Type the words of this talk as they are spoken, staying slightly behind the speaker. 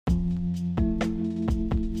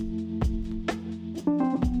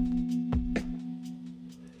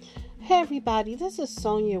Hey everybody, this is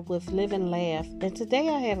Sonia with Live and Laugh, and today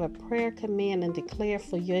I have a prayer, command, and declare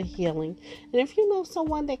for your healing. And if you know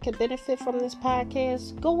someone that could benefit from this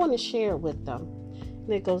podcast, go on and share it with them.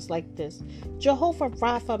 And it goes like this. Jehovah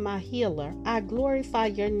Rapha, my healer, I glorify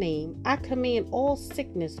your name. I command all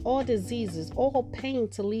sickness, all diseases, all pain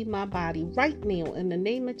to leave my body right now in the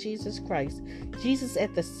name of Jesus Christ. Jesus,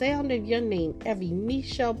 at the sound of your name, every knee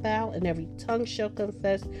shall bow and every tongue shall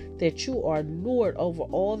confess that you are Lord over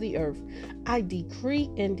all the earth. I decree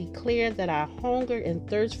and declare that I hunger and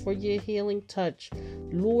thirst for your healing touch.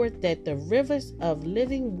 Lord, that the rivers of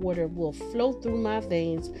living water will flow through my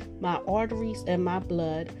veins, my arteries, and my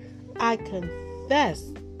blood. I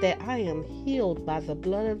confess that I am healed by the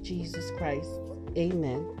blood of Jesus Christ.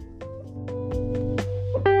 Amen.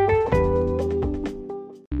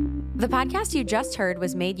 The podcast you just heard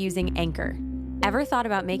was made using Anchor. Ever thought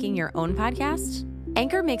about making your own podcast?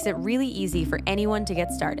 Anchor makes it really easy for anyone to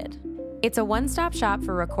get started. It's a one-stop shop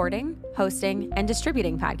for recording, hosting, and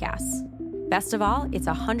distributing podcasts. Best of all, it's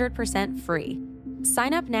 100% free.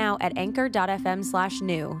 Sign up now at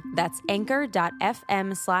anchor.fm/new. That's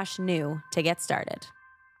anchor.fm/new to get started.